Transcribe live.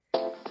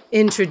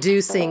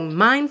Introducing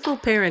Mindful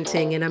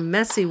Parenting in a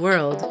Messy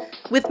World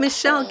with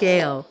Michelle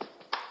Gale.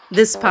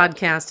 This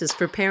podcast is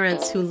for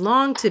parents who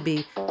long to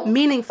be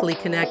meaningfully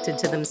connected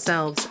to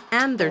themselves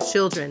and their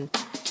children,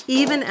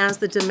 even as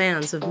the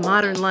demands of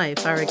modern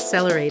life are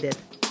accelerated.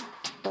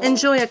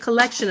 Enjoy a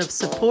collection of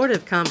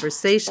supportive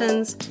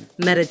conversations,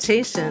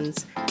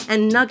 meditations,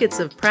 and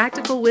nuggets of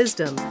practical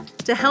wisdom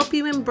to help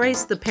you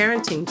embrace the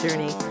parenting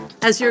journey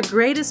as your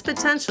greatest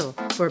potential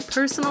for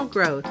personal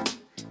growth.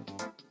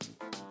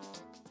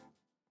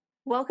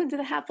 Welcome to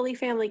the Happily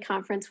Family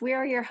Conference. We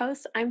are your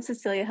hosts. I'm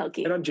Cecilia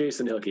Hilke. And I'm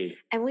Jason Hilke.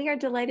 And we are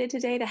delighted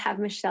today to have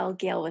Michelle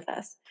Gale with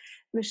us.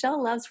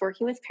 Michelle loves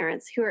working with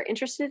parents who are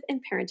interested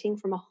in parenting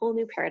from a whole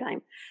new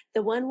paradigm,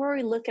 the one where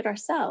we look at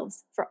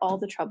ourselves for all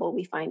the trouble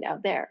we find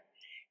out there.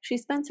 She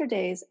spends her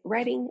days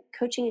writing,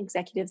 coaching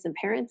executives and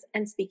parents,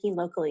 and speaking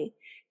locally.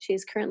 She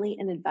is currently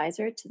an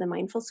advisor to the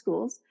Mindful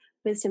Schools,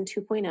 Wisdom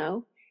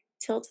 2.0,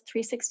 Tilt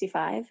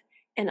 365,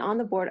 and on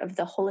the board of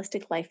the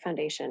Holistic Life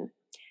Foundation.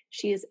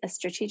 She is a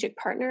strategic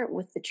partner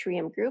with the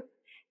Trium Group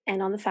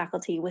and on the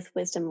faculty with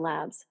Wisdom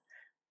Labs.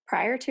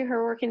 Prior to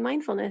her work in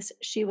mindfulness,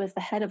 she was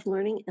the head of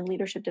learning and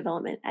leadership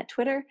development at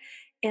Twitter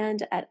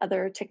and at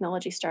other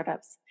technology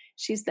startups.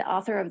 She's the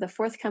author of the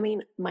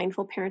forthcoming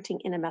Mindful Parenting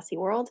in a Messy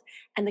World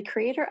and the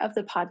creator of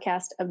the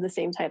podcast of the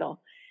same title.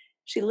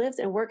 She lives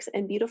and works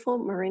in beautiful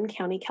Marin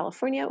County,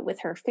 California with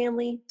her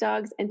family,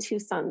 dogs, and 2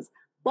 sons.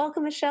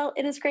 Welcome, Michelle.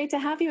 It is great to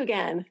have you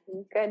again.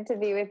 Good to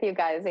be with you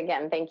guys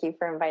again. Thank you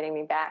for inviting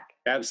me back.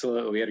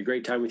 Absolutely. We had a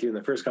great time with you in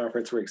the first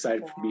conference. We're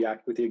excited to be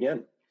back with you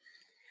again.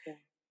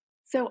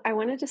 So I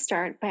wanted to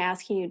start by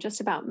asking you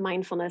just about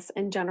mindfulness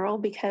in general,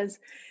 because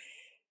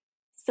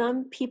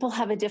some people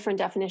have a different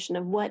definition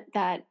of what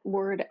that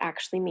word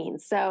actually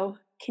means. So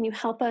can you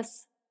help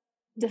us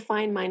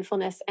define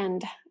mindfulness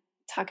and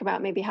talk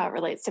about maybe how it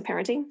relates to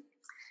parenting?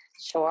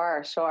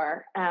 Sure.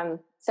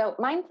 So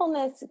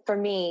mindfulness for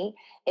me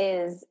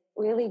is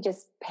really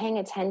just paying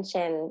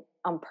attention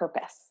on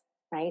purpose,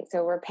 right?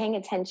 So we're paying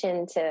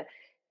attention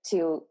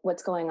to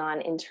what's going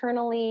on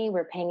internally.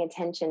 We're paying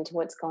attention to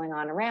what's going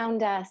on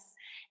around us,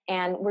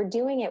 and we're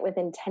doing it with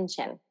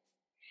intention.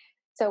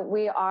 So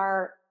we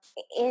are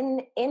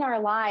in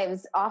our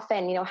lives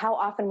often, how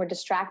often we're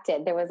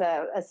distracted. There was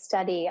a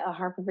study, a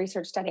Harvard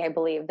research study, I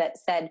believe, that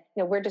said,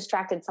 we're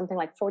distracted something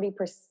like 47%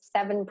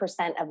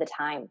 of the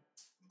time.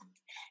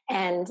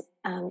 And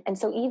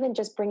so even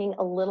just bringing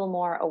a little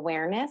more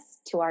awareness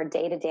to our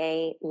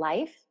day-to-day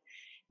life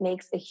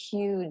makes a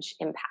huge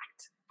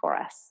impact for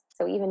us.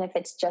 So even if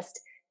it's just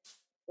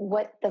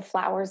what the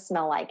flowers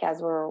smell like as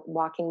we're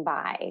walking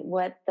by,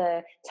 what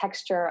the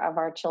texture of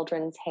our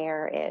children's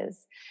hair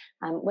is,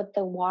 what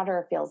the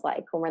water feels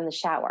like when we're in the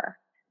shower,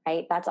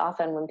 right? That's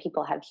often when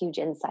people have huge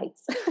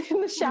insights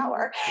in the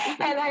shower.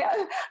 And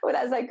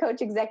as I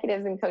coach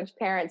executives and coach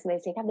parents, and they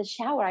say, God, the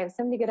shower, I have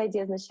so many good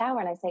ideas in the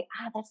shower. And I say,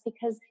 that's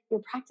because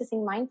you're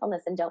practicing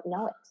mindfulness and don't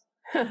know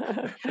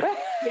it.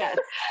 Yes,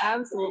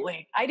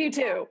 absolutely. I do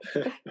too.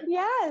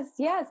 Yes.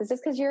 It's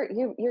just because you're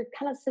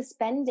kind of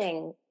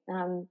suspending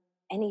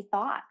any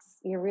thoughts.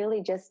 You're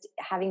really just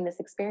having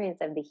this experience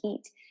of the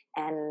heat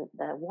and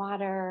the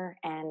water,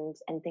 and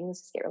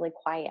things just get really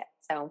quiet.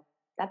 So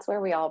that's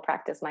where we all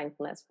practice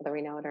mindfulness, whether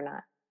we know it or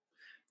not.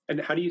 And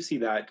how do you see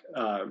that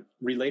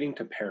relating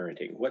to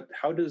parenting?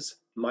 How does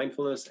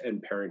mindfulness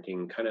and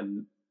parenting kind of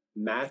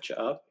match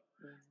up,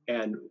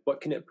 and what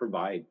can it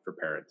provide for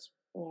parents?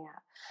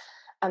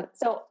 Yeah.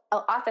 So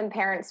often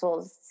parents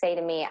will say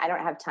to me, I don't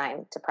have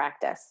time to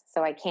practice,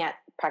 so I can't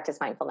practice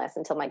mindfulness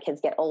until my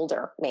kids get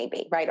older,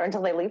 maybe, right? Or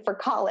until they leave for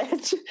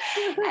college.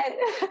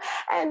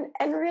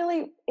 and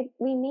really,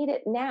 we need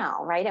it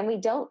now, right? And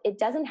it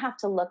doesn't have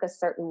to look a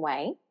certain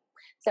way.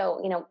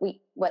 So,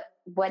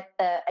 what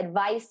the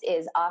advice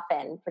is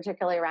often,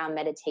 particularly around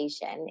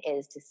meditation,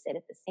 is to sit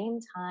at the same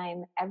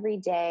time every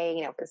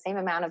day, for the same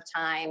amount of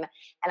time.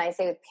 And I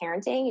say with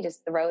parenting, you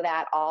just throw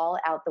that all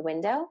out the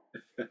window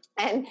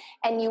and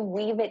you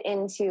weave it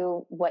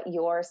into what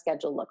your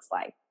schedule looks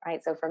like,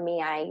 right? So for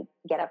me, I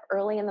get up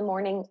early in the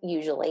morning,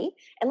 usually,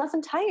 unless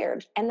I'm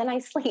tired, and then I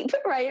sleep,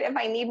 right? If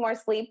I need more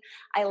sleep,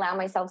 I allow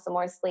myself some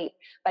more sleep.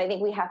 But I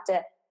think we have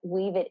to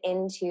weave it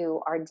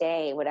into our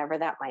day, whatever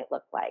that might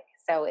look like.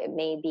 So it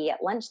may be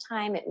at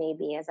lunchtime, it may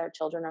be as our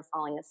children are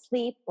falling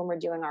asleep when we're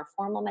doing our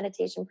formal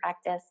meditation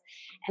practice.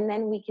 And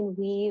then we can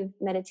weave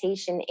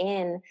meditation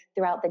in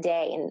throughout the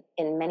day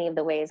in many of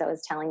the ways I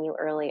was telling you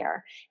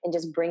earlier, and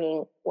just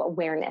bringing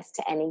awareness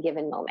to any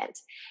given moment.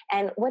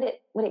 And what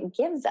it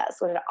gives us,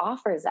 what it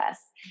offers us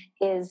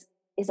is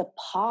a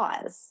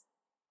pause.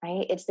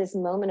 Right? It's this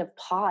moment of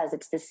pause.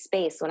 It's this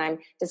space. When I'm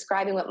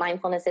describing what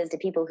mindfulness is to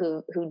people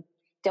who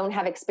don't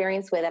have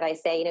experience with it, I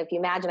say, if you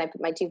imagine, I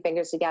put my 2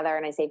 fingers together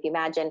and I say, if you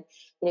imagine,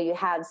 you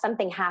have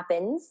something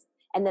happens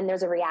and then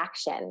there's a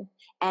reaction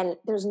and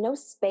there's no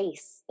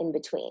space in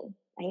between,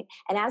 right?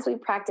 And as we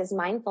practice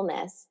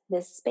mindfulness,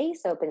 this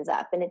space opens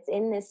up, and it's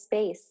in this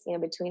space,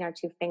 between our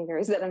 2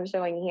 fingers that I'm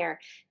showing here,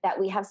 that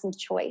we have some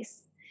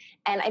choice.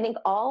 And I think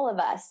all of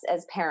us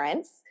as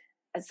parents,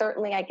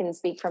 certainly I can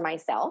speak for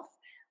myself,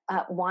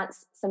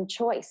 wants some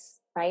choice,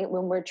 right?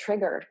 When we're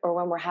triggered or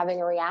when we're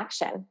having a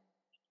reaction,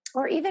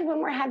 or even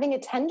when we're having a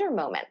tender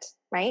moment,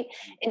 right?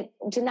 And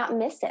to not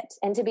miss it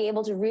and to be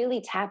able to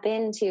really tap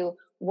into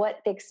what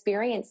the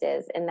experience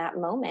is in that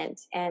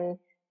moment and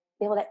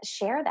be able to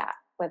share that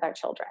with our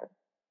children.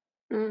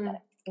 Mm.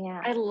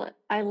 Yeah.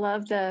 I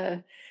love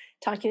the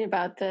talking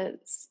about the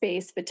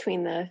space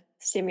between the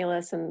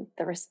stimulus and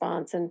the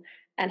response, and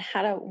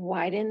how to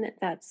widen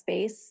that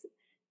space,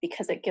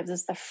 because it gives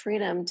us the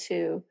freedom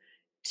to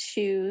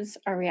choose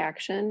our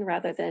reaction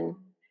rather than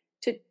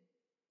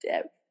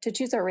to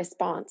choose our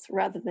response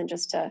rather than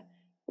just to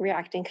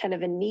react in kind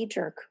of a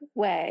knee-jerk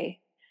way.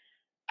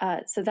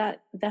 So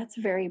that's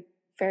very,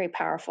 very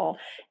powerful.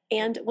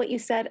 And what you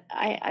said,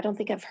 I don't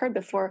think I've heard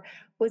before,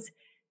 was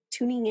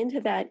tuning into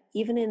that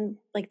even in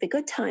like the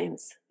good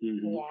times.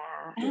 Mm-hmm.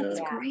 Yeah. That's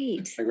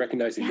great. Like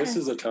recognizing Yes. this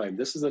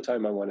is a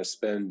time I want to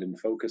spend and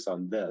focus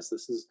on this.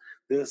 This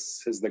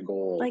is the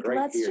goal. Like, right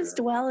let's here. just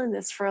dwell in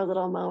this for a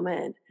little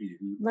moment.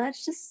 Mm-hmm.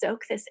 Let's just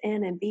soak this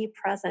in and be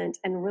present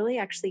and really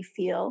actually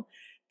feel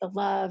the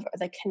love or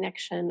the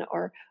connection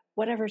or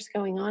whatever's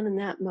going on in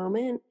that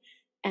moment,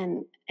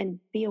 and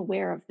be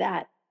aware of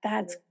that.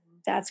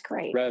 That's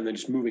great. Rather than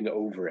just moving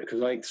over it, because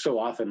like so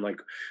often, like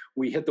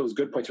we hit those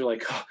good points, we're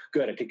like, oh,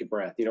 good, I take a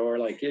breath, or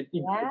like you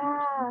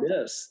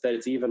miss that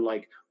it's even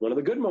like one of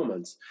the good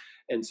moments.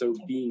 And so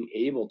being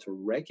able to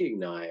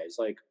recognize,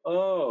 like,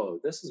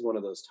 oh, this is one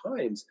of those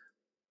times.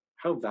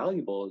 How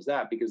valuable is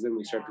that? Because then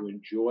we start to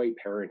enjoy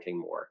parenting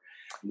more.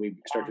 We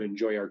start to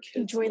enjoy our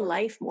kids, enjoy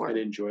life more, and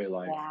enjoy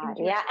life.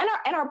 Yeah,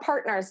 and our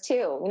partners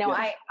too.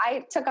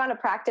 I took on a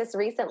practice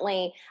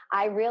recently.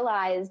 I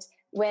realized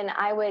when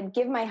I would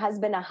give my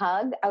husband a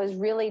hug, I was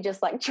really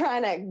just like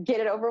trying to get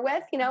it over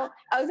with.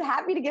 I was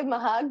happy to give him a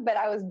hug, but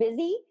I was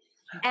busy.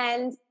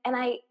 And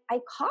I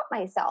caught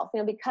myself,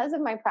 because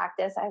of my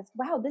practice, I was,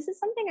 wow, this is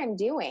something I'm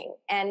doing.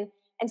 And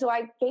so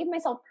I gave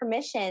myself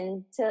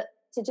permission to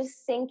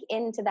just sink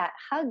into that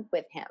hug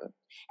with him.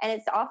 And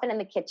it's often in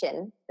the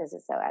kitchen. This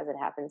is so as it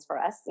happens for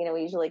us. We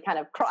usually kind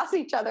of cross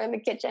each other in the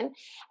kitchen.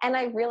 And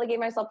I really gave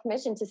myself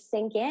permission to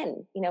sink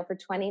in, for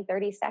 20,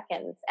 30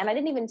 seconds. And I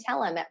didn't even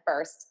tell him at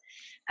first.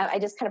 I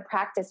just kind of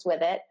practiced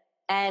with it.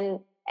 And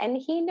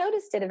he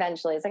noticed it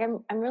eventually. It's like,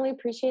 I'm really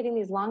appreciating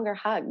these longer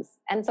hugs.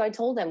 And so I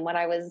told him what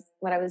I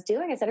was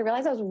doing. I said, I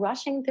realized I was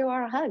rushing through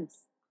our hugs.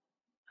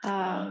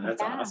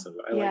 That's awesome.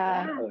 I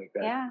like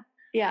that. Yeah.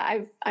 Yeah,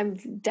 I'm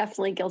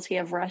definitely guilty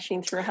of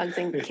rushing through hugs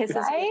and kisses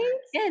Right?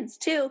 with kids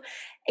too.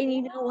 And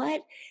you know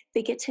what?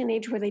 They get to an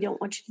age where they don't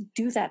want you to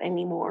do that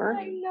anymore.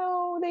 I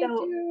know they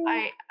do.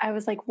 I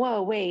was like,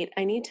 whoa, wait,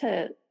 I need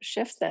to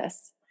shift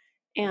this.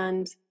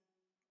 And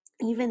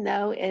even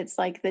though it's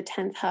like the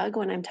 10th hug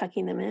when I'm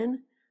tucking them in,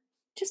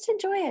 just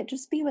enjoy it.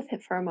 Just be with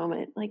it for a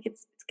moment. Like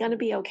it's going to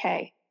be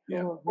okay.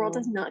 Yeah. The world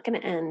is not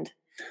going to end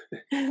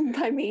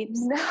by me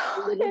just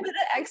a little bit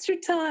of extra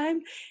time.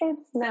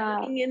 It's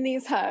not in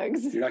these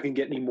hugs. You're not going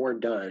to get any more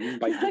done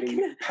by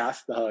getting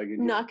past the hug. And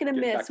not going to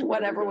miss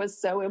whatever was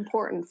so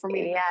important for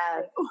me.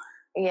 Yes.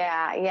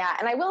 Yeah.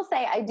 And I will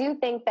say, I do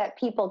think that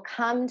people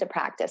come to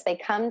practice. They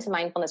come to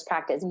mindfulness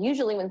practice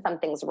usually when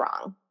something's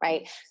wrong,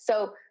 right?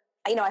 So,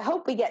 I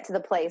hope we get to the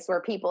place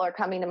where people are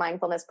coming to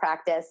mindfulness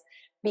practice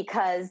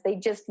because they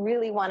just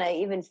really want to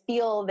even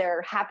feel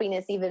their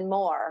happiness even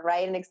more,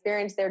 right? And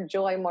experience their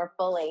joy more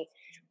fully.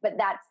 But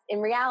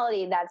in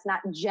reality, that's not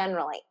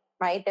generally,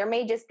 right? There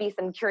may just be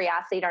some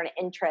curiosity or an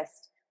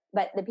interest.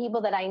 But the people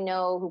that I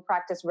know who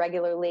practice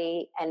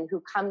regularly and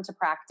who come to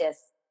practice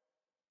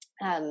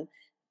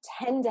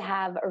tend to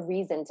have a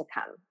reason to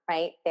come,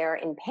 right? They're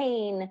in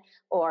pain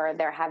or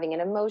they're having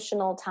an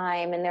emotional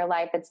time in their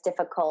life that's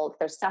difficult.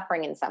 They're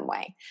suffering in some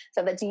way.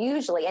 So that's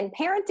usually, and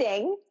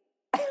parenting,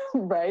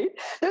 right?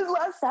 There's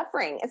less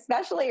suffering,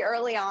 especially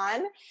early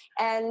on.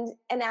 And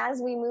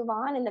as we move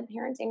on in the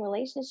parenting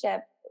relationship,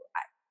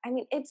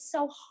 it's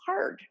so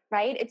hard,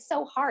 right? It's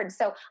so hard.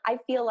 So I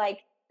feel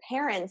like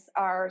parents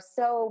are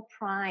so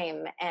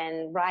prime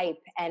and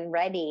ripe and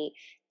ready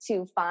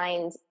to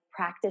find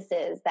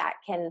practices that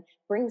can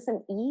bring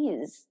some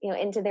ease,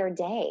 into their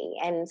day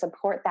and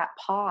support that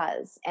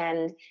pause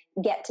and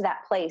get to that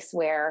place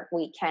where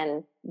we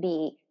can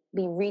be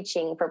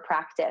reaching for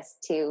practice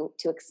to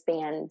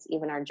expand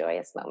even our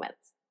joyous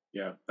moments.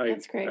 Yeah,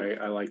 that's great.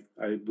 I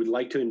would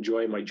like to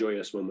enjoy my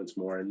joyous moments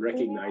more and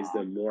recognize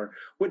them more.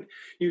 What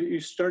you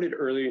started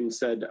earlier and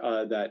said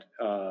that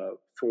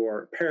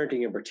for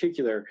parenting in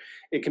particular,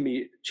 it can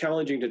be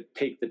challenging to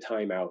take the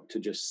time out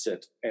to just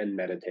sit and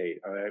meditate.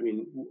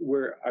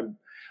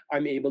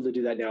 I'm able to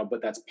do that now,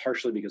 but that's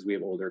partially because we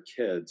have older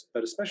kids.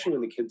 But especially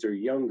when the kids are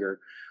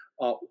younger,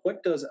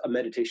 what does a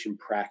meditation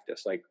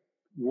practice, like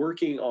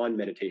working on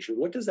meditation,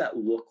 what does that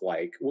look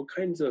like? What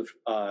kinds of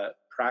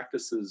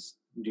practices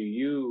do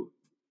you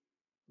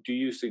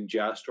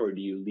suggest or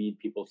do you lead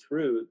people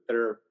through that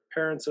are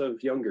parents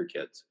of younger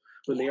kids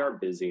when they are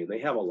busy and they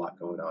have a lot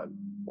going on?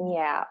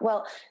 Yeah,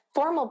 well,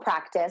 formal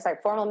practice or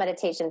formal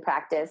meditation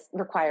practice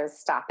requires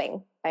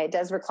stopping. Right? It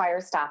does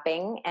require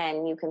stopping,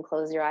 and you can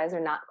close your eyes or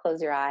not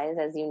close your eyes,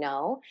 as you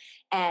know.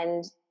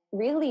 And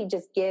really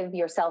just give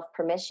yourself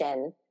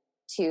permission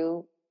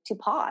to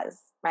pause,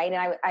 right?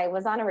 And I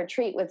was on a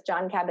retreat with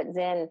John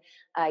Kabat-Zinn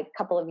a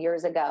couple of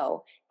years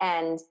ago,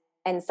 and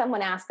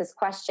someone asked this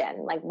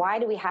question, like, why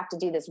do we have to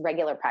do this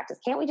regular practice?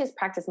 Can't we just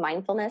practice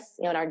mindfulness,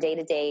 in our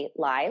day-to-day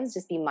lives,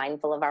 just be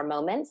mindful of our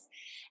moments?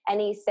 And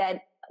he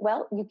said,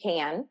 well, you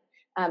can,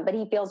 but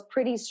he feels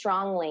pretty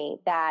strongly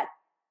that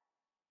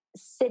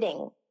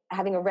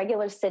having a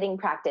regular sitting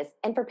practice,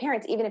 and for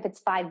parents, even if it's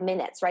 5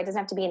 minutes, right? It doesn't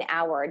have to be an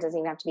hour. It doesn't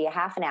even have to be a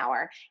half an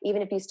hour.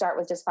 Even if you start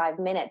with just 5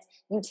 minutes,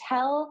 you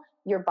tell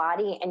your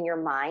body and your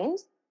mind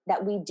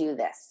that we do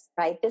this,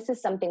 right? This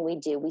is something we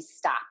do. We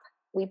stop,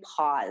 we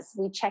pause,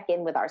 we check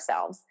in with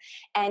ourselves,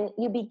 and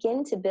you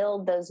begin to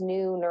build those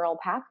new neural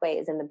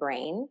pathways in the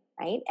brain,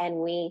 right?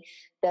 And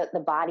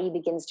the body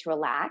begins to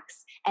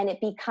relax, and it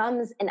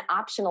becomes an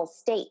optional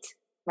state,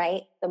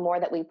 right? The more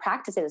that we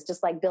practice it, it's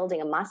just like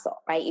building a muscle,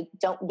 right? You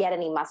don't get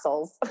any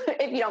muscles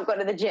if you don't go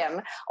to the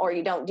gym or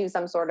you don't do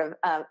some sort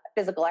of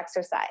physical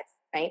exercise,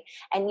 right?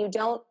 And you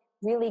don't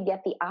really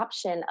get the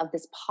option of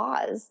this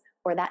pause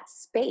or that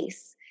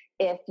space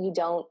if you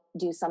don't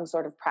do some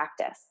sort of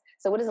practice.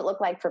 So what does it look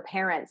like for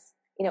parents?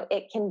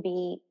 It can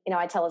be,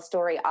 I tell a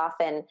story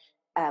often.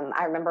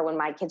 I remember when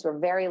my kids were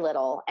very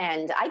little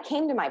and I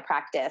came to my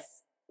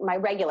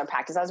regular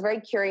practice. I was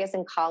very curious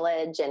in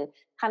college and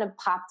kind of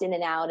popped in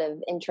and out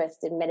of interest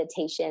in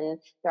meditation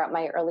throughout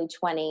my early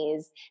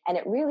 20s. And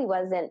it really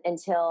wasn't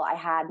until I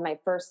had my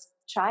first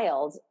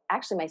child,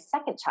 actually my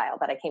second child,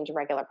 that I came to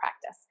regular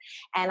practice.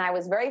 And I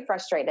was very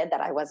frustrated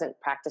that I wasn't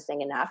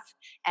practicing enough,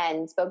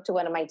 and spoke to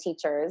one of my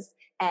teachers,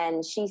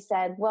 and she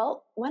said,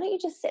 well, why don't you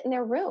just sit in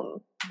their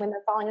room when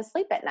they're falling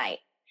asleep at night?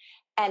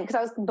 And because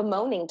I was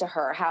bemoaning to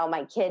her how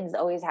my kids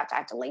always I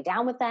have to lay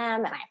down with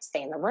them, and I have to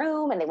stay in the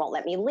room, and they won't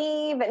let me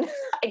leave, and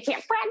I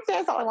can't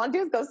practice. All I want to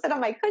do is go sit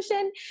on my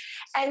cushion.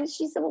 And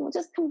she said, well, we'll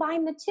just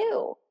combine the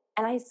two.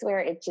 And I swear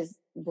it just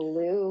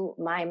blew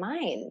my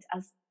mind. I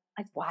was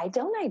like, why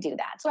don't I do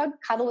that? So I'd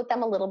cuddle with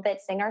them a little bit,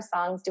 sing our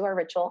songs, do our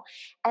ritual,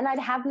 and I'd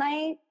have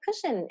my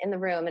cushion in the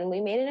room. And we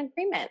made an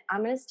agreement.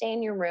 I'm going to stay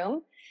in your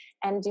room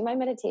and do my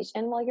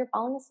meditation while you're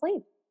falling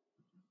asleep.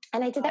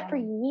 And I did that for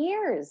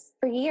years.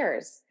 And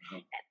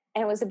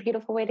it was a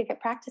beautiful way to get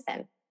practice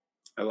in.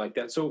 I like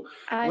that. So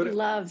I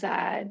love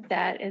that.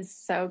 That is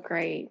so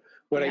great.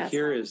 What I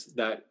hear is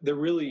that there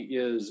really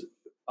is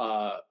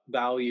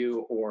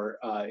value, or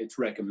it's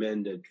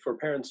recommended for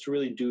parents to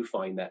really do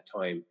find that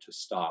time to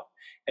stop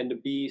and to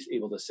be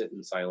able to sit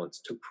in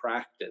silence, to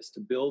practice, to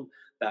build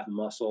that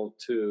muscle,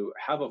 to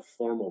have a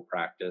formal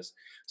practice,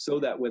 so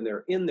that when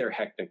they're in their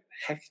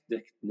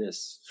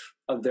hecticness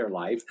of their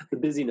life, the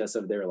busyness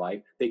of their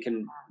life, they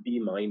can be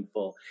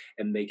mindful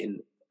and they can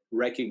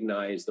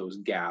recognize those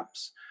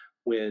gaps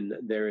when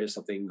there is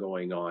something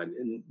going on.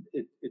 And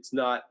it's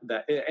not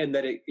that, and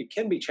that it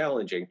can be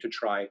challenging to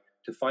try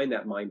to find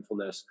that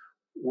mindfulness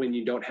when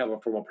you don't have a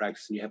formal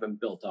practice and you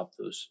haven't built up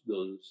those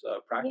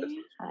practices.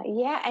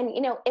 Yeah. And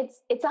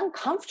it's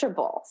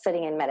uncomfortable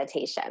sitting in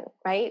meditation,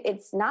 right?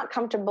 It's not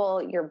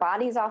comfortable. Your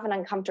body's often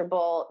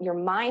uncomfortable. Your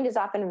mind is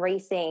often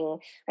racing,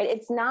 right?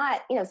 It's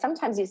not,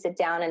 sometimes you sit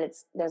down and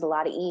there's a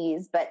lot of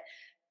ease, but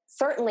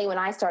certainly when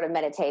I started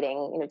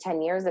meditating,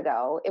 10 years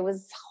ago, it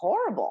was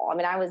horrible. I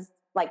mean, I was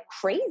like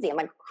crazy. I'm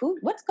like,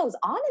 what goes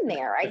on in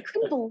there? I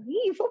couldn't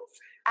believe what's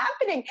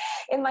happening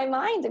in my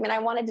mind. I mean, I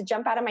wanted to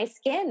jump out of my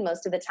skin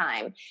most of the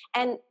time.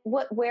 And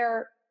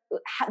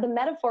the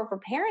metaphor for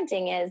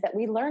parenting is that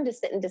we learn to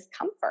sit in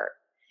discomfort.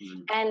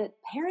 Mm-hmm. And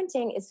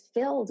parenting is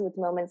filled with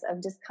moments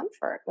of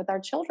discomfort with our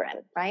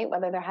children, right?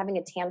 Whether they're having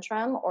a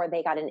tantrum, or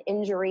they got an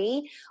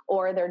injury,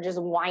 or they're just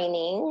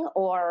whining,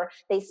 or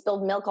they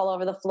spilled milk all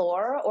over the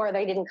floor, or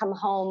they didn't come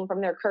home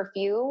from their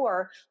curfew,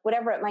 or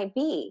whatever it might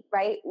be,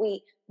 right?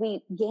 We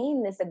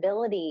gain this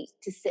ability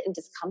to sit in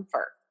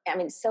discomfort. I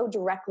mean, so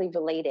directly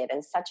related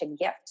and such a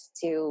gift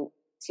to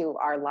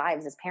our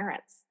lives as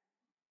parents.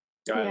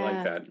 I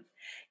like that.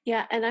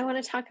 Yeah. And I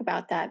want to talk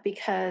about that,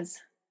 because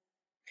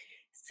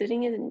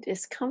sitting in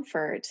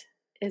discomfort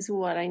is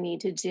what I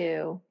need to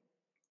do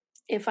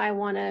if I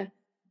want to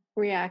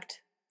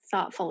react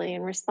thoughtfully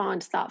and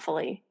respond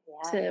thoughtfully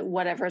to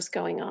whatever's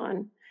going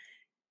on.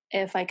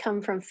 If I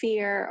come from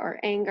fear or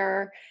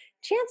anger,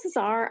 chances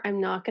are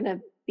I'm not going to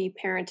be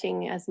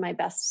parenting as my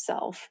best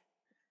self.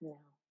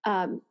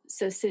 No.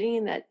 So sitting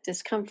in that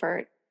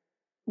discomfort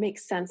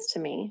makes sense to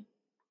me.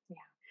 Yeah.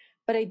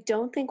 But I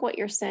don't think what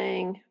you're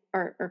saying,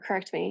 or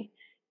correct me,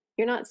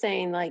 you're not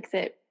saying like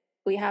that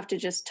we have to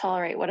just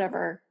tolerate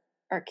whatever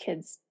our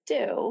kids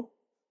do.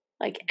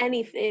 Like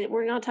anything,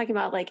 we're not talking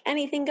about like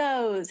anything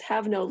goes,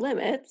 have no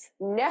limits.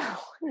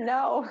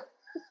 No.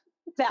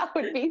 That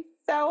would be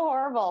so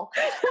horrible.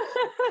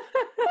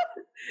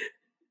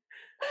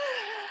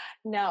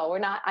 No, we're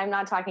not. I'm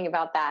not talking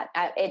about that.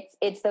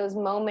 It's those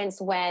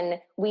moments when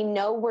we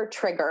know we're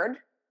triggered,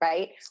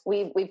 right?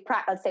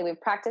 Let's say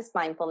we've practiced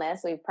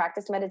mindfulness, we've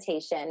practiced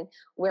meditation.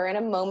 We're in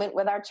a moment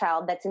with our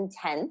child that's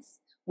intense.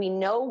 We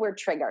know we're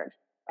triggered,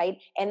 right?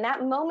 And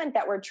that moment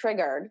that we're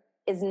triggered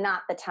is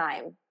not the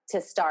time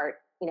to start,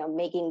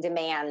 making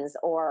demands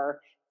or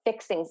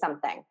fixing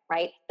something,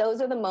 right?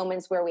 Those are the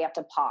moments where we have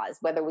to pause,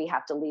 whether we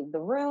have to leave the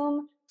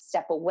room,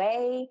 step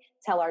away,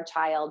 tell our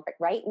child,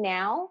 right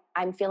now,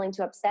 I'm feeling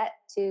too upset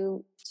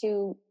to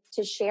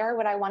share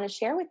what I want to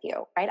share with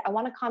you, right? I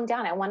want to calm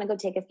down. I want to go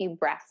take a few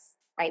breaths,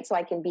 right? So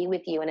I can be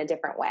with you in a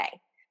different way.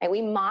 And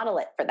we model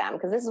it for them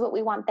because this is what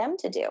we want them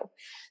to do.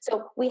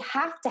 So we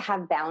have to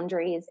have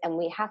boundaries, and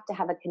we have to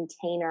have a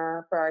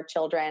container for our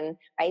children,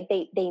 right?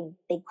 They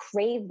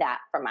crave that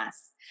from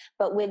us.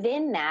 But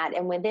within that,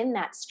 and within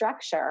that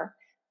structure,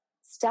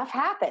 stuff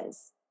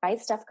happens,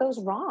 right? Stuff goes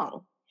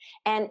wrong.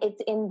 And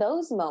it's in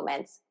those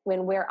moments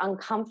when we're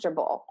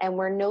uncomfortable and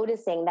we're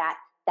noticing that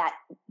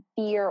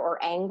fear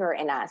or anger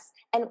in us.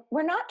 And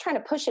we're not trying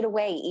to push it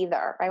away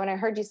either, right? When I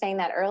heard you saying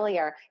that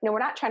earlier, we're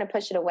not trying to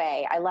push it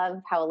away. I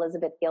love how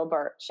Elizabeth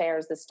Gilbert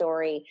shares the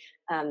story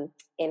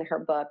in her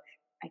book.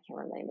 I can't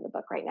remember the name of the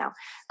book right now.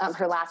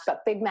 Her last book,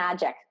 Big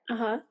Magic.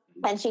 Uh-huh.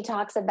 And she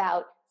talks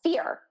about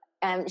fear.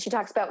 And she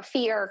talks about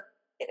fear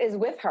is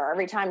with her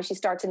every time she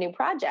starts a new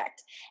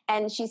project.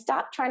 And she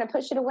stopped trying to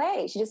push it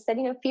away. She just said,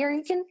 fear,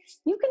 you can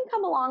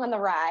come along on the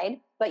ride,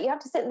 but you have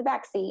to sit in the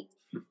back seat.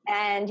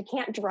 And you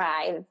can't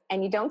drive,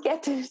 and you don't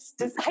get to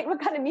decide what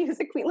kind of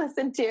music we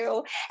listen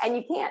to, and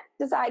you can't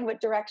decide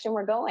what direction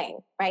we're going,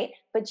 right?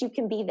 But you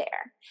can be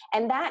there.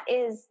 And that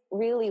is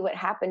really what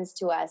happens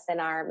to us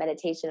in our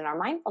meditation and our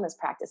mindfulness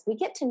practice. We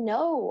get to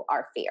know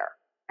our fear,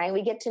 right?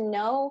 We get to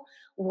know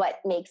what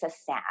makes us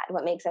sad,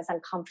 what makes us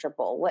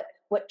uncomfortable,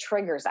 what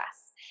triggers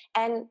us.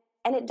 And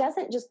it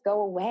doesn't just go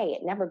away.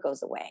 It never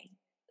goes away.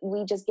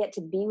 We just get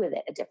to be with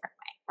it a different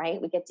way, right?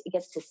 It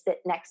gets to sit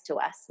next to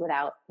us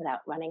without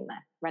running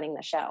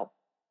the show.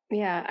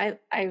 Yeah,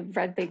 I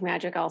read Big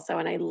Magic also,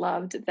 and I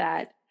loved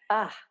that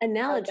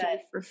analogy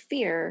for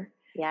fear.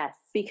 Yes,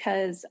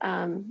 because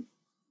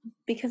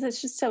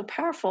it's just so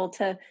powerful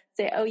to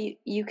say, oh,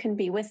 you can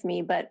be with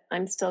me, but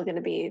I'm still going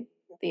to be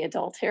the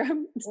adult here.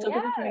 I'm still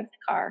going to drive the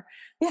car.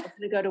 I'm going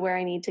to go to where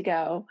I need to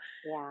go.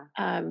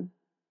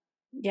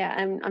 Yeah.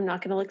 I'm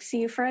not going to look to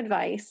you for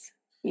advice.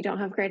 You don't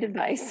have great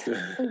advice.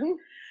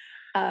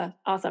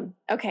 Awesome.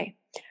 Okay.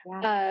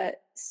 Yeah.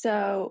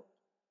 So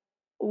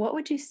what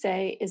would you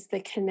say is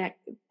the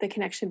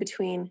connection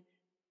between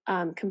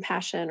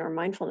compassion or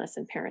mindfulness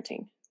in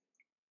parenting?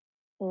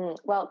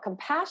 Well,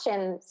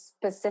 compassion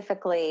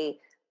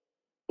specifically,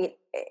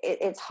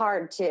 it's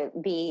hard to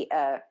be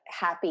a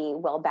happy,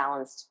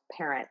 well-balanced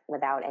parent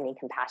without any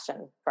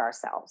compassion for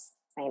ourselves.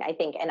 I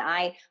think, and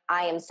I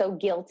am so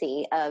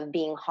guilty of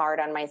being hard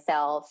on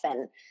myself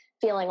and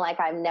feeling like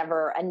I'm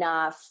never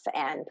enough.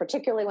 And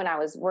particularly when I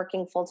was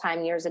working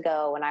full-time years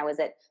ago, when I was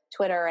at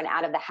Twitter and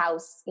out of the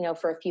house,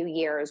 for a few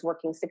years,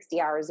 working 60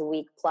 hours a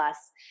week plus,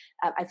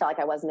 I felt like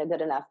I wasn't a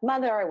good enough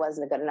mother. I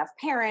wasn't a good enough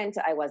parent.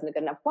 I wasn't a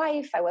good enough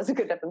wife. I wasn't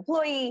a good enough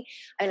employee.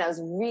 I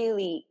was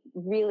really,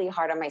 really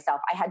hard on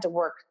myself. I had to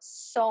work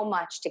so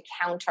much to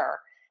counter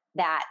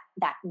that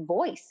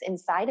voice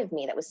inside of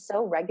me that was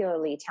so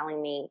regularly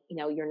telling me,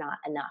 you're not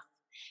enough.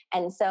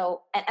 And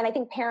so, and I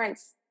think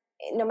parents,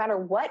 no matter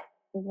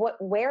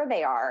where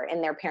they are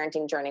in their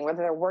parenting journey, whether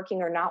they're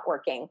working or not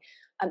working,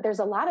 there's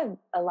a lot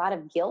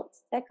of guilt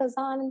that goes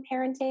on in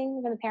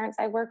parenting from the parents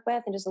I work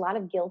with, and just a lot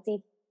of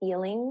guilty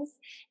feelings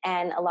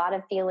and a lot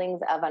of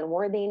feelings of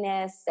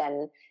unworthiness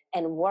and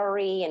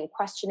worry and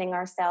questioning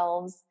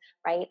ourselves,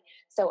 right?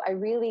 So I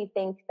really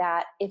think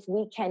that if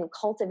we can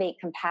cultivate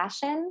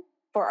compassion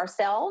for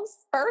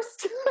ourselves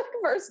first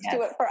yes.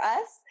 Do it for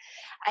us,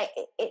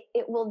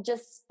 it will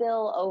just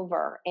spill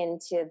over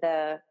into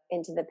the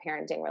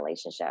parenting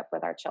relationship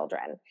with our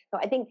children.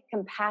 So I think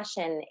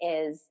compassion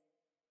is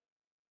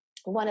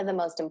one of the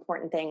most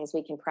important things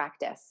we can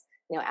practice,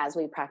 as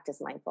we practice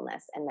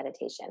mindfulness and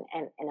meditation,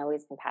 and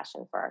always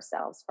compassion for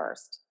ourselves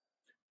first.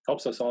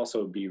 Helps us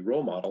also be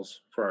role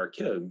models for our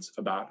kids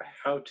about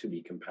how to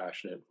be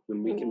compassionate.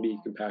 When we can be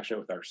compassionate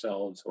with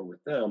ourselves or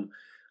with them,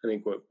 I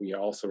think what we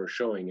also are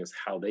showing is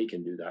how they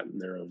can do that in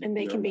their own. And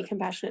they can be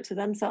compassionate to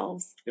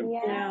themselves. Yep.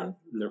 Yeah.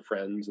 And their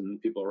friends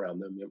and people around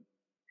them. Yep.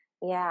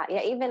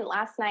 Yeah. Even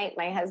last night,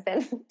 my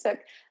husband took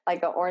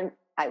like an orange.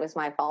 It was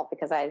my fault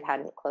because I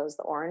hadn't closed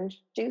the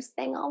orange juice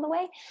thing all the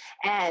way.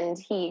 And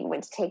he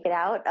went to take it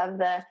out of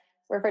the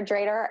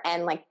refrigerator,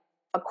 and like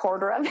a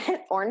quarter of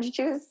it, orange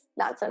juice,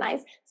 not so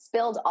nice,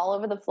 spilled all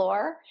over the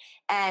floor.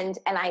 And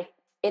I,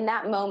 in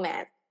that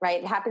moment,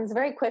 right, it happens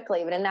very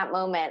quickly, but in that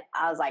moment,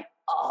 I was like,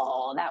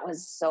 oh, that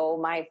was so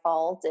my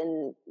fault.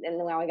 And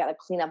now we got to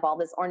clean up all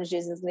this orange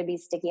juice. It's going to be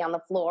sticky on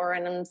the floor,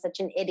 and I'm such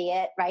an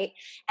idiot, right?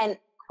 And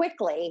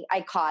quickly,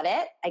 I caught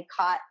it. I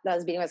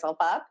was beating myself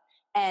up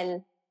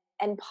and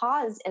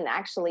paused and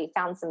actually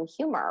found some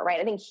humor, right?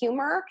 I think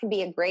humor can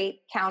be a great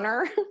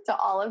counter to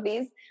all of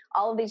these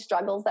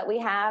struggles that we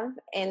have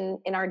in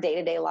our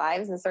day-to-day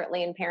lives, and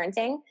certainly in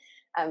parenting.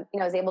 I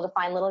was able to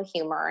find little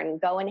humor and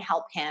go and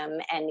help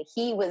him. And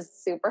he was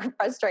super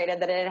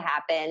frustrated that it had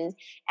happened.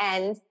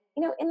 And,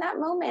 in that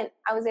moment,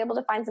 I was able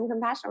to find some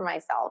compassion for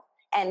myself.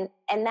 And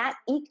that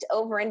eked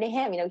over into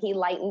him. He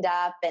lightened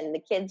up and the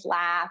kids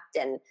laughed,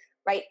 and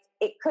right,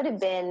 it could have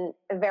been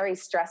a very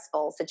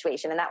stressful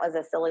situation. And that was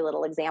a silly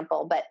little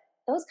example, but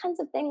those kinds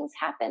of things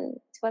happen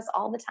to us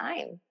all the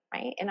time,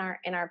 right? In our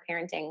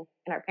parenting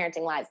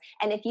lives.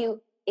 And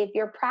if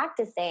you're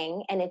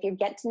practicing and if you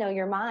get to know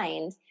your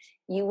mind,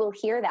 you will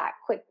hear that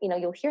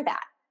you'll hear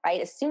that,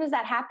 right? As soon as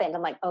that happened,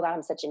 I'm like, oh God,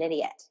 I'm such an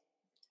idiot,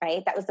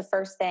 right? That was the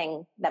first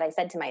thing that I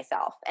said to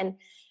myself. And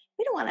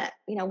we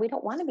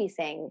don't want to be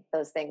saying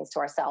those things to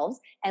ourselves,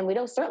 and we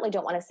certainly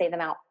don't want to say them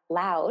out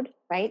loud,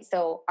 right?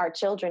 So our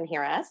children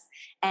hear us,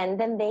 and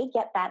then they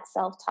get that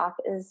self-talk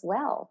as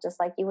well, just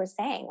like you were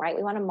saying, right?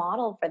 We want to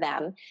model for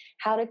them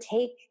how to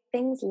take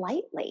things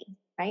lightly,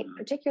 right?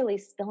 Particularly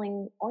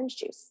spilling orange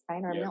juice,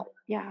 right, or milk.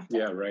 Yeah.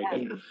 Yeah, right. Yeah.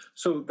 And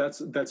so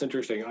that's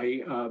interesting.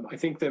 I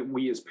think that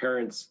we as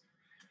parents,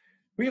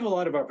 we have a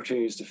lot of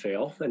opportunities to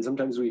fail, and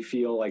sometimes we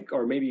feel like,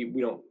 or maybe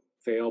we don't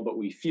fail, but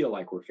we feel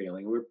like we're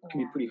failing. We can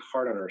be pretty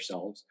hard on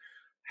ourselves.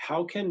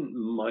 How can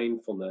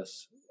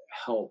mindfulness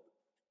help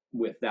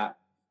with that,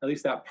 at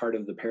least that part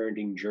of the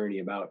parenting journey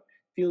about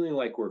feeling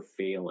like we're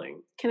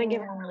failing? Can I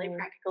give a really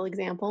practical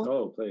example?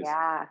 Oh, please.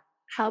 Yeah.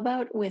 How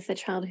about with a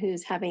child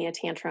who's having a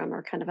tantrum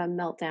or kind of a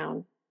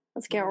meltdown?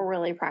 Let's get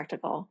really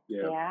practical.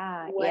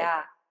 Yeah.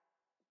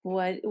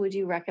 What would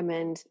you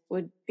recommend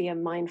would be a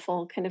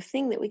mindful kind of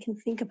thing that we can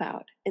think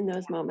about in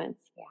those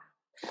moments?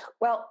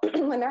 Well,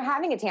 when they're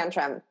having a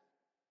tantrum,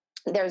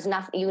 there's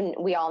nothing,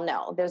 we all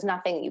know, there's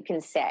nothing you can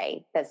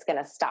say that's going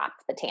to stop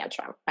the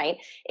tantrum, right?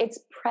 It's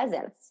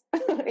presence.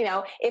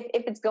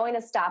 If it's going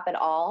to stop at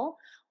all,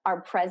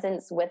 our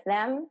presence with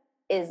them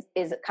is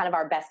kind of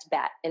our best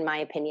bet, in my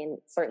opinion,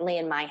 certainly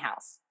in my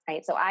house,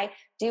 right? So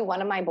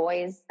one of my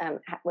boys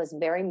was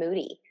very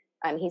moody.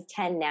 He's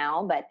 10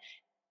 now, but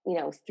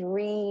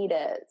 3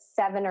 to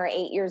 7 or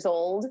 8 years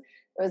old,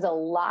 there was a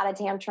lot of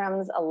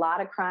tantrums, a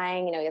lot of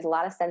crying. He has a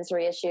lot of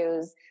sensory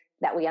issues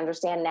that we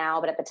understand now,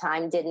 but at the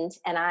time didn't.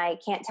 And I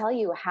can't tell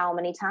you how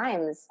many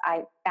times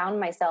I found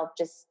myself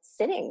just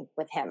sitting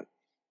with him,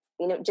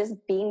 just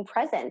being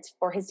present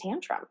for his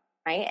tantrum,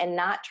 right? And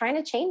not trying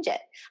to change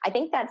it. I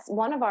think that's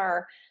one of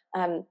our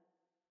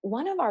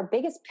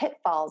biggest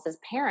pitfalls as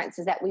parents,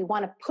 is that we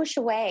want to push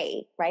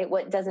away, right,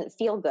 what doesn't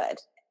feel good.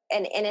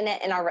 And in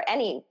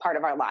any part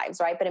of our lives,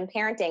 right? But in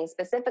parenting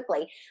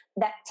specifically,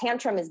 that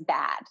tantrum is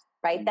bad,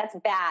 right? That's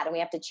bad, and we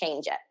have to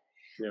change it.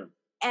 Yeah.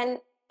 And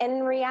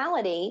in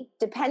reality,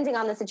 depending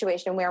on the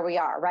situation and where we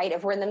are, right?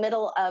 If we're in the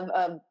middle of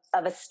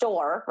a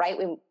store, right,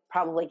 we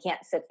probably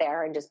can't sit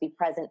there and just be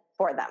present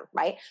for them,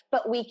 right?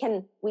 But we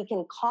can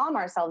calm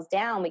ourselves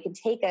down. We can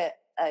take a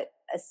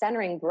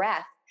centering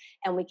breath,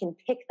 and we can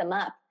pick them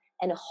up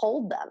and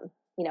hold them,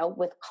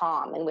 with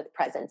calm and with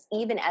presence,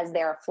 even as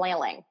they're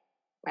flailing,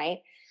 right?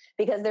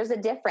 Because there's a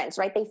difference,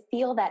 right? They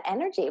feel that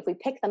energy. If we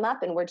pick them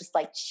up and we're just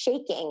like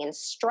shaking and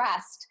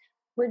stressed,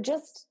 we're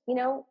just,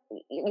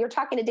 you're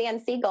talking to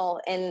Dan Siegel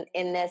in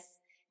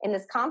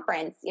this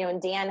conference, and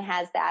Dan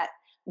has that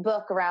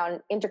book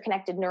around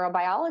interconnected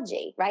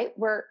neurobiology, right?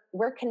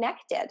 We're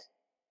connected.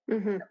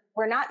 Mm-hmm.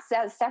 We're not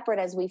as separate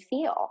as we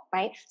feel,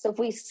 right? So if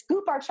we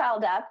scoop our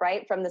child up,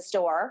 right, from the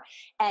store,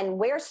 and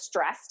we're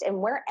stressed and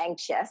we're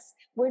anxious,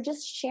 we're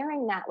just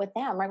sharing that with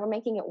them, right? We're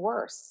making it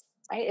worse,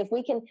 right? If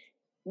we can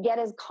get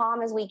as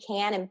calm as we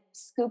can and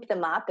scoop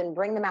them up and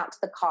bring them out to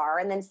the car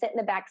and then sit in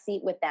the back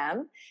seat with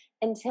them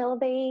until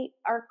they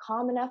are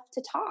calm enough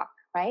to talk,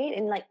 right?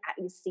 And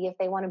you see if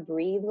they want to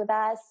breathe with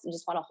us, you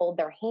just want to hold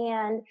their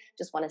hand,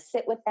 just want to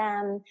sit with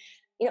them.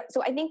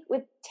 So I think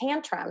with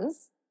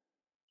tantrums,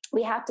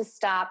 we have to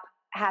stop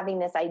having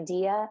this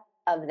idea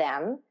of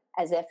them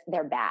as if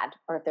they're bad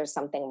or if there's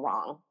something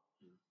wrong,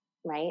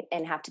 right?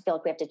 And have to feel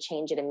like we have to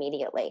change it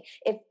immediately.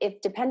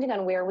 If depending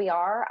on where you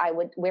are, I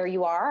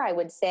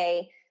would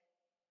say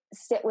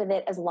sit with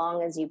it as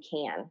long as you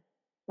can,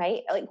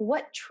 right? Like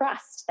what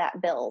trust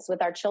that builds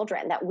with our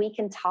children, that we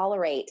can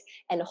tolerate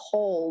and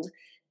hold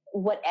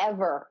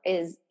whatever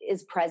is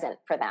present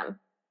for them,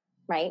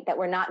 right? That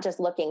we're not just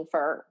looking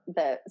for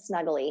the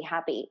snuggly,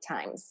 happy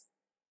times.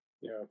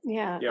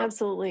 Yeah,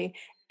 absolutely.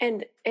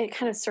 And it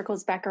kind of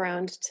circles back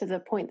around to the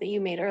point that you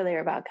made earlier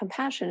about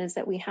compassion, is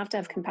that we have to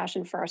have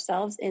compassion for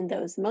ourselves in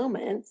those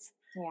moments.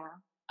 Yeah.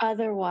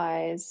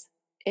 Otherwise,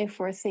 if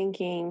we're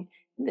thinking,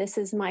 this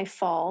is my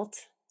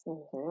fault,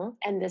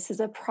 and this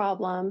is a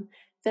problem,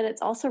 then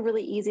it's also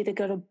really easy to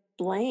go to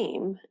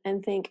blame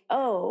and think,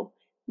 oh,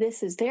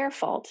 this is their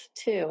fault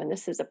too, and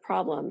this is a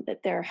problem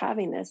that they're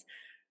having this,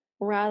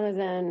 rather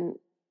than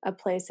a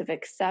place of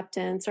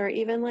acceptance, or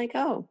even like,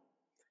 oh,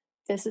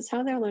 this is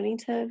how they're learning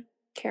to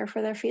care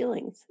for their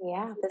feelings.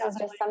 Yeah, this is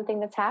just something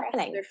that's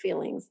happening. Their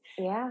feelings.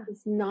 Yeah.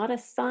 It's not a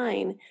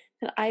sign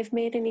that I've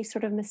made any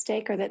sort of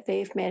mistake or that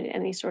they've made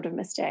any sort of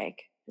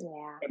mistake.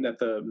 Yeah. And that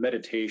the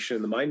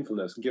meditation, the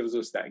mindfulness gives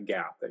us that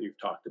gap that you've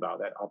talked about,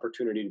 that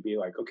opportunity to be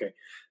like, okay,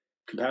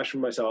 compassion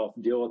for myself,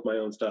 deal with my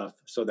own stuff,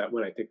 so that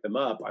when I pick them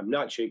up, I'm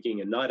not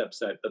shaking and not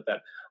upset, but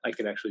that I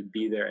can actually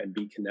be there and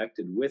be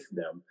connected with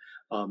them.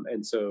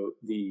 And so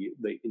the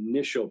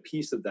initial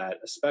piece of that,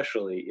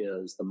 especially,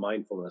 is the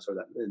mindfulness, or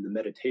that in the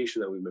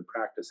meditation that we've been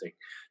practicing,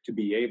 to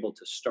be able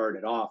to start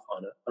it off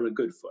on a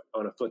good foot,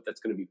 on a foot that's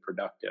going to be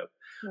productive,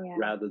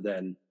 rather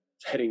than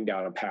heading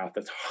down a path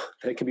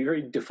that can be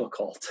very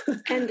difficult.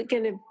 And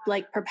going to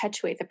like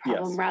perpetuate the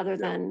problem Yes. rather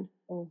Yeah.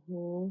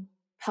 than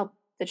help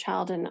the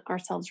child and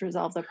ourselves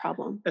resolve the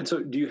problem. And so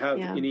do you have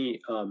Yeah. any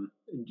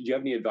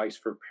advice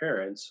for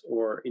parents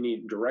or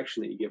any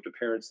direction that you give to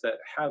parents that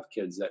have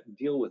kids that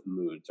deal with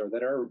moods or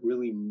that are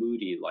really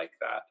moody like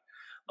that?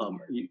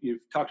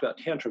 You've talked about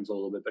tantrums a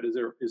little bit, but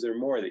is there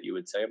more that you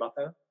would say about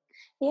that?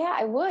 Yeah,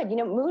 I would.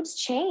 Moods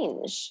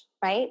change,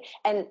 right?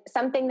 And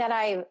something that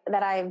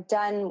I've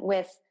done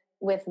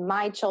with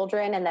my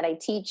children and that I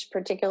teach,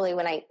 particularly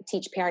when I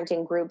teach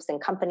parenting groups and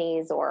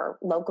companies or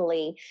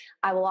locally,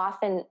 I will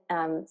often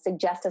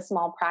suggest a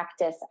small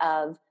practice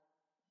of,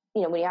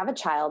 when you have a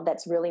child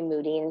that's really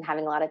moody and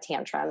having a lot of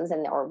tantrums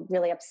or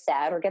really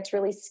upset or gets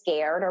really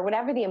scared or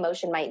whatever the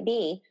emotion might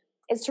be,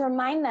 is to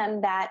remind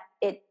them that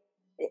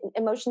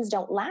emotions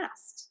don't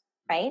last,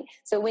 right?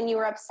 So when you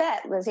were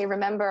upset, let's say,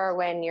 remember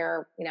when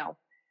you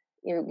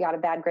got a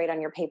bad grade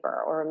on your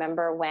paper, or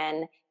remember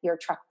when your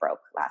truck broke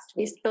last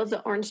You week. spilled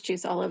the orange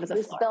juice all over the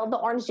You floor. spilled the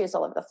orange juice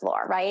all over the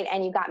floor, right?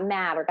 And you got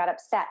mad or got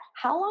upset.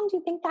 How long do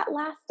you think that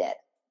lasted?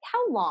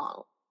 How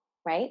long,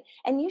 right?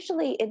 And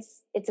usually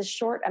it's a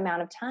short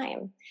amount of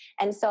time.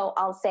 And so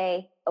I'll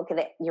say,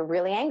 okay, you're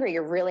really angry,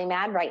 you're really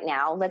mad right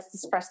now. Let's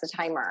just press the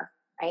timer,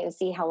 right? And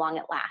see how long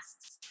it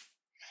lasts.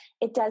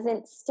 It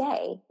doesn't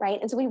stay,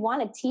 right? And so we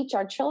want to teach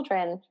our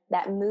children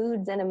that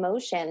moods and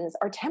emotions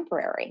are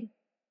temporary,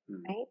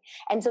 right?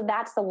 And so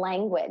that's the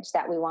language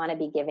that we want to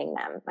be giving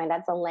them, right?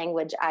 That's the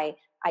language I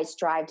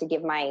strive to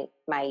give my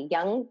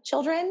young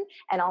children,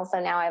 and also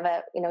now I have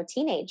a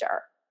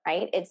teenager,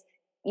 right? It's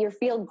you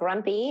feel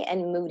grumpy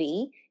and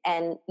moody,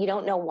 and you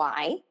don't know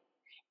why,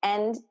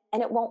 and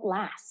it won't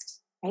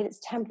last, right?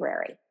 It's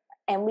temporary,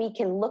 and we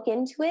can look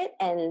into it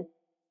and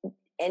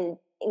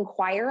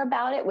inquire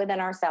about it within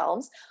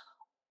ourselves.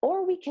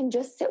 Or we can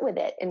just sit with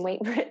it and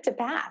wait for it to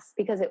pass,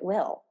 because it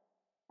will,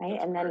 right?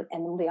 And then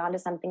we'll be on to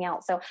something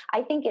else. So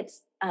I think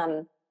it's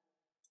the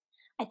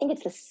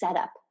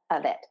setup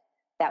of it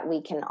that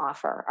we can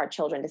offer our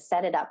children, to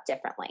set it up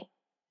differently.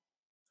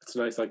 It's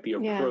nice, like the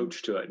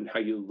approach to it and how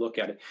you look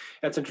at it.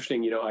 That's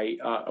interesting.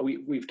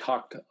 We've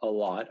talked a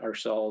lot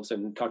ourselves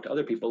and talked to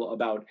other people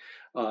about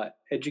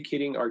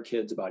educating our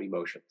kids about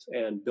emotions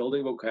and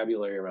building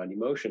vocabulary around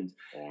emotions.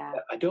 Yeah.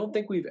 I don't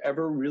think we've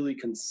ever really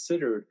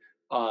considered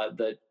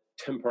the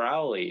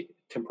temporality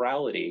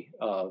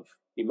of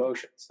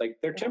emotions. Like,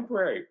 they're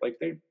temporary. Like,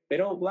 they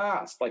don't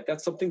last. Like,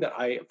 that's something that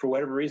for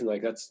whatever reason,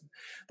 like that's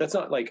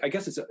not, like, I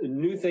guess it's a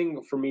new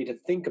thing for me to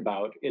think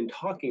about in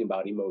talking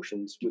about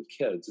emotions with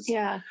kids. It's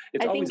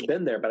always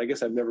been there, but I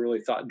guess I've never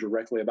really thought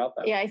directly about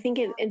that. Yeah, I think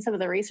in some of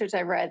the research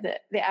I've read,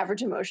 that the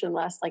average emotion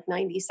lasts like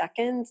 90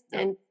 seconds,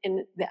 and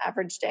in the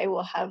average day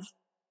we'll have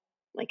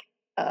like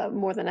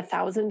more than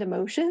 1,000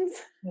 emotions.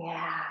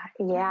 Yeah.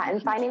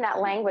 And finding that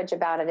language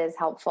about it is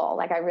helpful.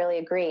 Like, I really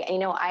agree.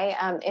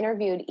 I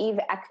interviewed Eve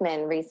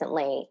Ekman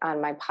recently on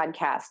my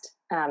podcast,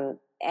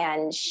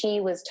 and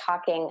she was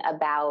talking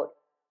about,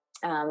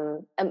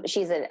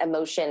 she's an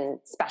emotion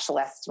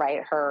specialist,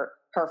 right? Her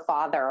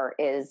father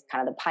is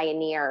kind of the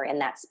pioneer in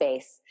that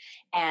space.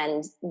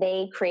 And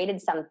they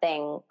created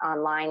something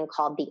online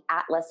called the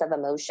Atlas of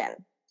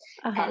Emotion.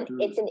 And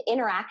it's an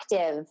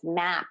interactive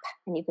map,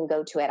 and you can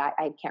go to it.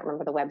 I can't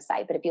remember the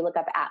website, but if you look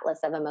up Atlas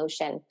of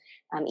Emotion,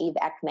 Eve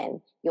Ekman,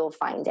 you'll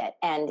find it.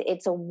 And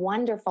it's a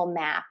wonderful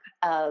map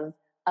of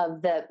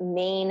the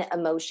main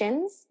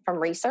emotions from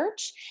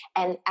research.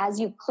 And as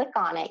you click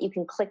on it, you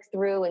can click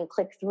through, and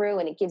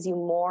it gives you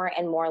more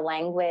and more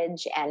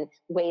language and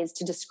ways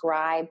to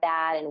describe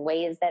that, and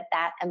ways that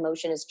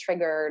emotion is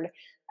triggered.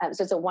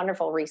 So it's a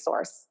wonderful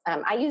resource.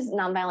 I use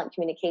nonviolent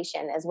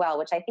communication as well,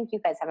 which I think you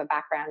guys have a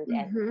background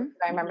in.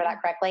 If I remember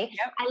that correctly.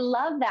 Yep. I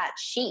love that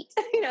sheet.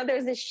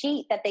 There's a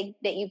sheet that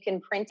you can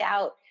print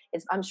out.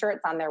 I'm sure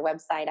it's on their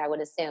website, I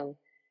would assume.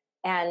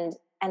 And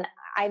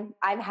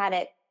I've had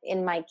it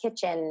in my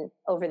kitchen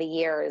over the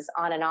years,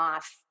 on and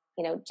off.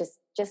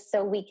 Just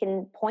so we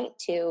can point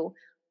to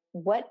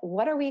what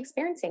are we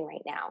experiencing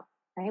right now,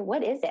 right?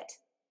 What is it?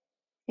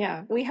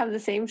 Yeah, we have the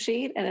same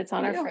sheet, and it's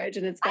on our fridge,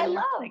 and it's been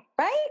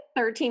right?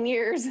 13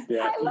 years.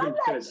 Yeah, I love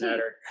that sheet.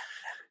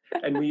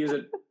 And we use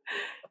it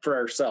for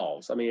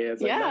ourselves. I mean,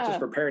 it's like not just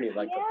for parenting,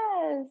 like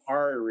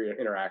our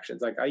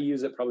interactions. Like, I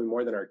use it probably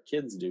more than our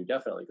kids do,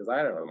 definitely, because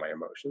I don't know my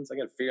emotions. I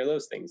got to figure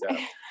those things out.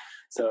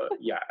 So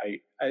yeah,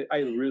 I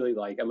really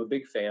I'm a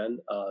big fan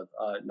of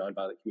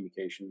nonviolent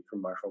communication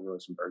from Marshall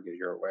Rosenberg, as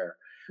you're aware.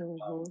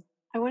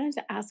 I wanted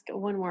to ask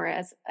one more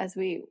as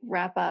we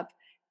wrap up.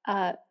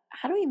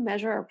 How do we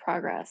measure our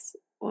progress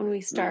when we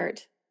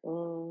start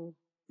doing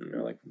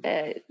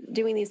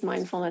these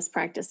mindfulness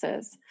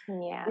practices?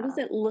 Yeah. What does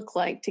it look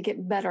like to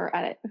get better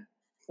at it?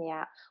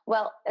 Yeah.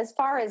 Well, as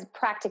far as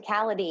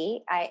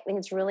practicality, I think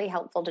it's really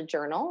helpful to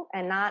journal,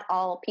 and not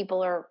all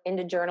people are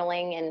into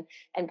journaling,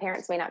 and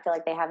parents may not feel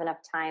like they have enough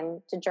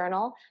time to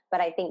journal. But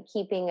I think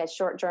keeping a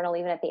short journal,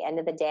 even at the end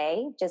of the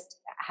day, just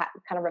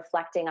kind of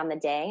reflecting on the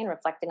day and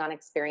reflecting on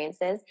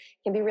experiences,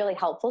 can be really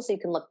helpful, so you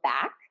can look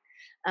back.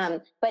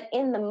 But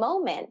in the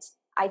moment,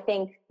 I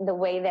think the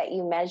way that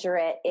you measure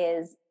it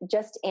is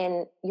just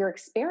in your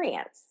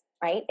experience,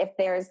 right? If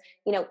there's,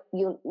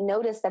 you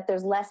notice that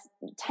there's less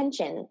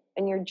tension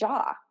in your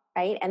jaw,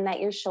 right? And that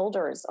your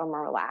shoulders are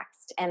more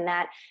relaxed and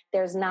that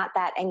there's not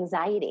that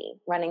anxiety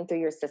running through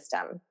your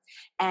system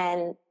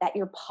and that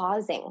you're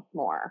pausing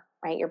more,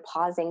 right? You're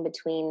pausing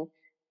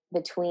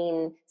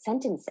between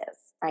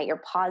sentences, right?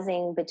 You're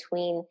pausing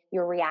between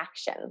your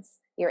reactions.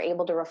 You're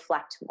able to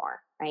reflect more,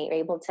 right? You're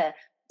able to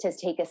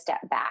take a step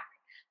back.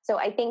 So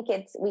I think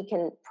we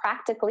can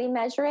practically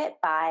measure it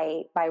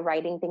by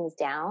writing things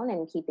down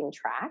and keeping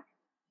track.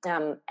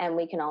 And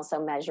we can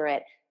also measure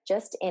it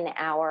just in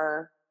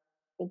our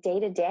day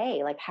to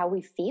day, like how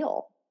we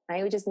feel,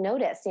 right? We just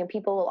notice,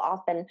 people will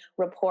often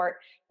report,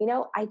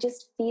 I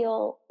just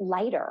feel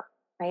lighter,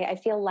 right? I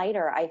feel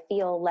lighter. I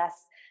feel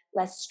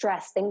less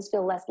stress.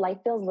 Life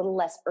feels a little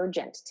less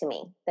urgent to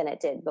me than it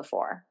did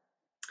before.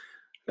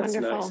 That's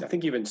Wonderful. nice. I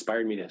think you've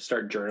inspired me to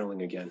start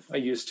journaling again. I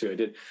used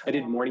to. I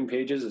did morning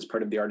pages as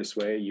part of The Artist's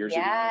Way years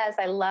ago. Yes,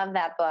 I love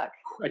that book.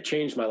 I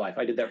changed my life.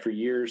 I did that for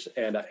years,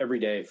 and every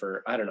day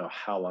for I don't know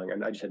how long.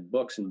 And I just had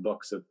books and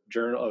books of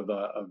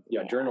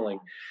journaling.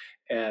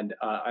 And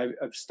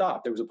I've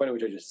stopped. There was a point at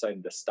which I just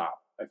decided to stop.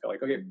 I felt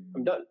like, okay,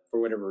 I'm done for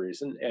whatever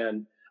reason.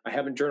 And I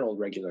haven't journaled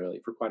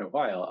regularly for quite a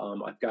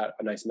while. I've got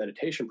a nice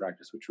meditation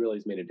practice, which really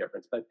has made a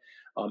difference. But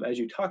as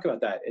you talk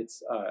about that,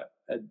 it's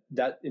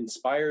that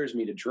inspires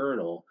me to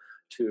journal,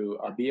 to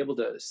be able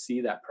to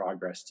see that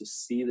progress, to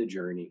see the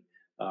journey,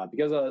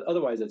 because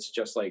otherwise it's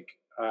just like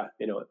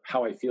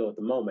how I feel at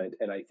the moment,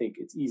 and I think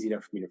it's easy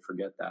enough for me to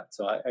forget that.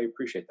 So I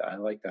appreciate that. I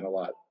like that a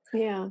lot.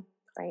 Yeah,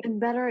 Right. I'm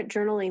better at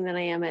journaling than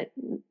I am at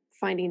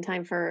finding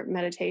time for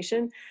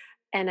meditation,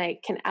 and I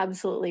can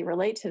absolutely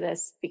relate to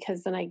this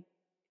because then I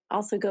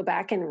also go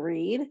back and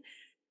read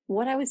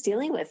what I was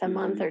dealing with a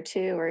month or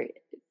two or a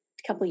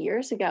couple of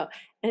years ago.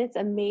 And it's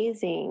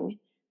amazing.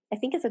 I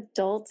think as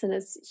adults and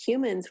as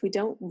humans, we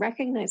don't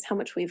recognize how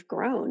much we've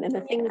grown. And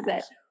the things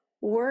that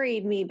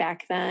worried me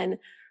back then,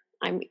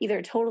 I'm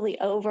either totally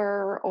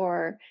over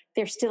or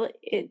they're still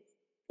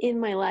in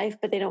my life,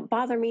 but they don't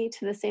bother me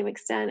to the same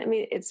extent. I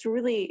mean, it's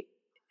really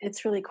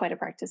quite a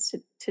practice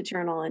to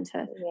journal and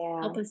to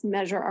help us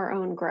measure our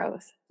own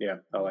growth. Yeah,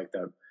 I like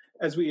that.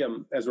 As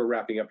we're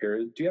wrapping up here,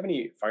 do you have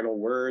any final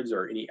words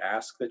or any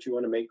ask that you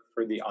want to make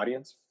for the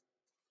audience?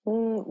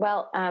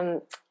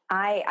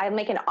 I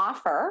make an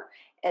offer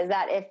is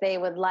that if they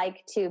would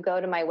like to go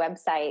to my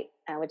website,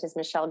 which is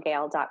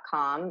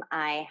michellegale.com,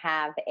 I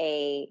have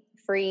a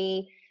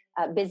free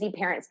busy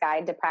parents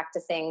guide to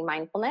practicing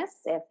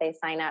mindfulness if they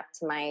sign up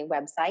to my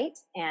website.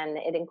 And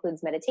it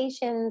includes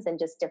meditations and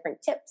just different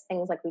tips,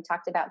 things like we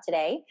talked about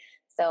today.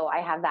 So I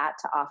have that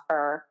to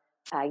offer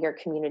your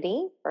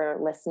community for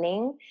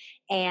listening.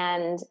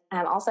 And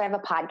also I have a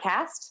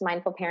podcast,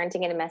 Mindful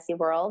Parenting in a Messy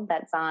World,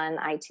 that's on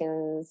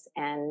iTunes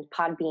and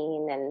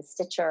Podbean and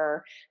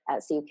Stitcher.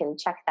 So you can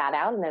check that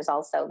out. And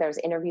there's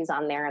interviews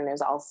on there, and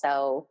there's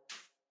also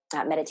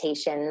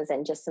meditations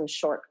and just some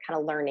short kind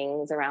of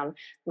learnings around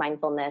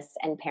mindfulness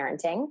and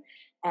parenting.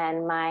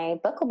 And my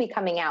book will be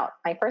coming out,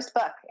 my first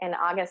book, in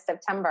August,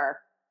 September.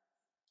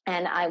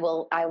 And I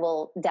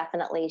will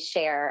definitely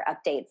share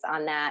updates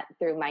on that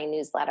through my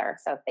newsletter.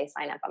 So if they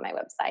sign up on my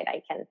website,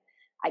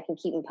 I can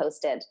keep them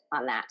posted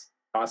on that.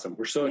 Awesome.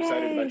 We're so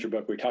excited about your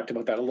book. We talked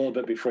about that a little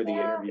bit before the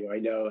interview, I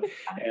know.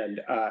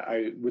 And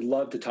I would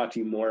love to talk to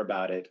you more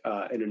about it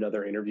in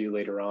another interview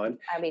later on.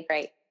 That'd be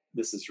great.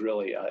 This is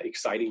really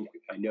exciting.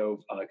 I know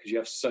because you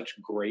have such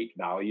great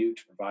value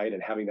to provide,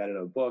 and having that in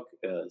a book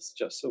is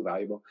just so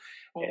valuable.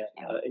 And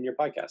in your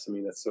podcast, I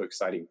mean, that's so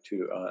exciting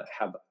to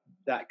have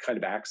that kind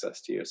of access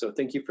to you. So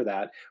thank you for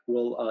that.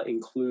 We'll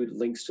include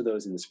links to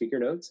those in the speaker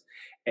notes,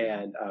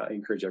 and I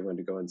encourage everyone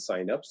to go and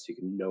sign up so you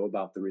can know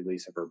about the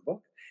release of her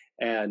book.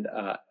 And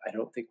I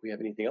don't think we have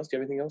anything else. Do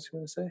you have anything else you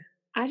want to say?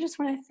 I just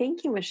want to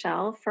thank you,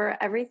 Michelle, for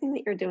everything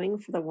that you're doing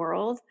for the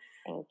world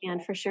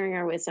and for sharing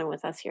our wisdom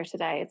with us here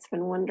today. It's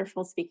been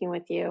wonderful speaking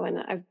with you,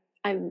 and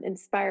I'm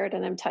inspired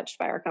and I'm touched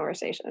by our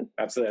conversation.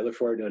 Absolutely. I look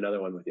forward to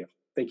another one with you.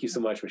 Thank you so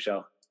much,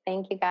 Michelle.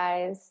 Thank you,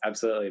 guys.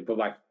 Absolutely.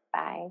 Bye-bye.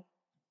 Bye.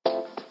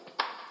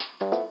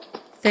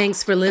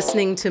 Thanks for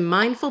listening to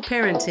Mindful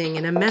Parenting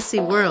in a Messy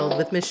World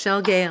with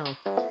Michelle Gale.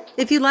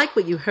 If you like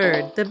what you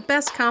heard, the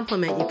best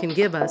compliment you can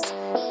give us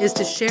is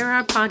to share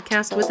our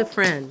podcast with a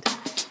friend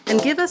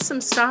and give us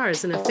some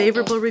stars and a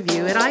favorable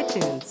review at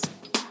iTunes.